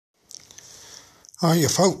Hiya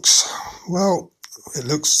folks. Well, it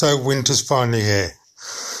looks so winter's finally here.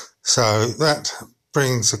 So that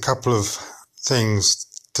brings a couple of things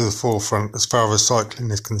to the forefront as far as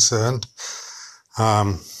cycling is concerned.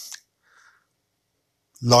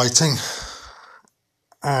 Lighting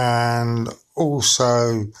and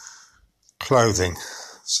also clothing.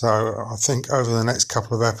 So I think over the next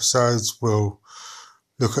couple of episodes we'll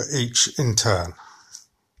look at each in turn.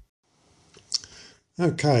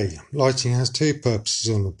 Okay, lighting has two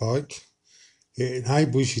purposes on the bike. It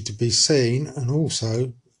enables you to be seen and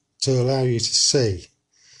also to allow you to see.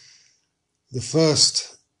 The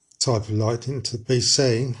first type of lighting, to be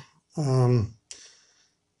seen,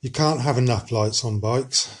 you can't have enough lights on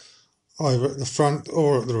bikes, either at the front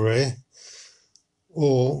or at the rear,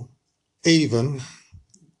 or even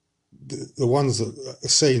the ones that are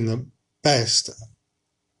seen the best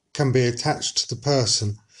can be attached to the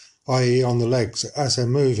person, i.e. on the legs as they're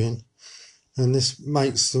moving, and this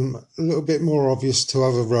makes them a little bit more obvious to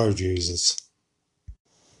other road users.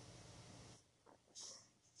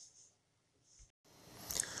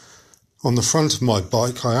 On the front of my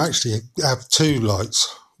bike I actually have two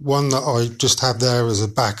lights, one that I just have there as a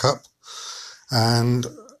backup and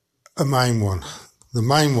a main one. The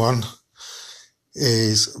main one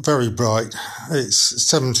is very bright,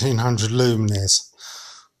 it's 1700 lumens,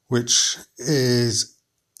 which is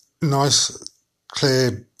nice,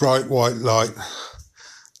 clear, bright white light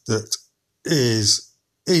that is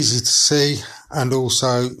easy to see and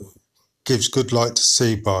also gives good light to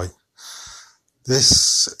see by.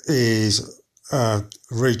 This is a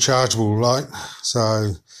rechargeable light,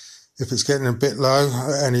 so if it's getting a bit low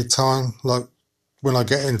at any time, like when I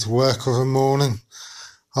get into work of a morning,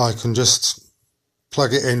 I can just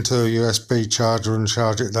plug it into a USB charger and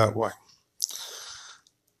charge it that way.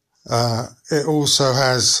 It also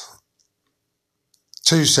has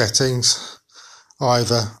two settings,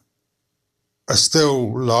 either a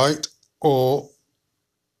still light or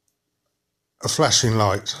a flashing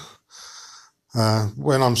light.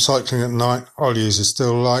 When I'm cycling at night, I'll use a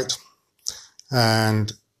still light,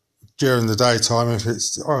 and during the daytime, if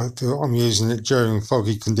I'm using it during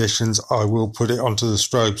foggy conditions, I will put it onto the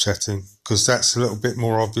strobe setting, because that's a little bit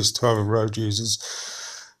more obvious to other road users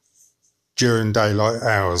during daylight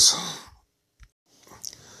hours.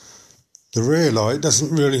 The rear light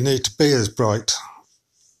doesn't really need to be as bright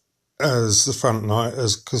as the front light,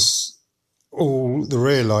 because all the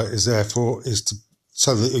rear light is there for is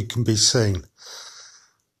so that it can be seen.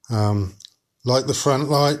 Like the front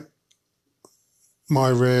light, my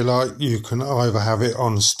rear light, you can either have it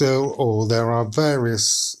on still, or there are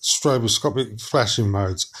various stroboscopic flashing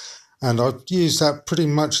modes, and I use that pretty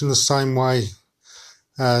much in the same way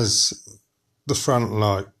as the front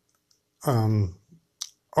light,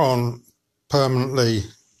 on permanently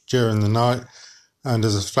during the night and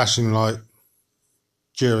as a flashing light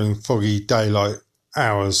during foggy daylight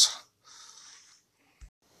hours.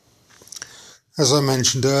 As I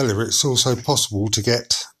mentioned earlier, it's also possible to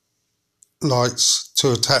get lights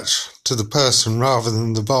to attach to the person rather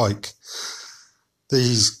than the bike.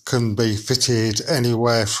 These can be fitted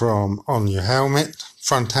anywhere from on your helmet,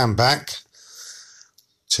 front and back,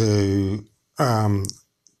 to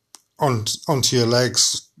onto your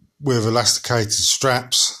legs with elasticated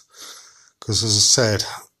straps, because as I said,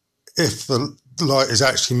 if the light is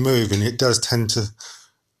actually moving, it does tend to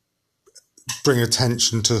bring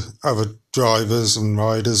attention to other drivers and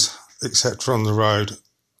riders, etc. on the road,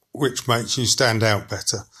 which makes you stand out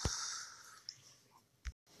better.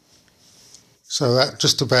 So that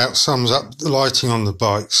just about sums up the lighting on the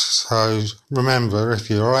bikes. So remember,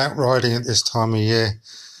 if you're out riding at this time of year,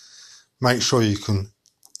 make sure you can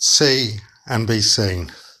see and be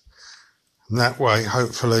seen. And that way,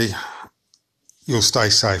 hopefully, you'll stay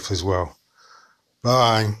safe as well.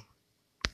 Bye.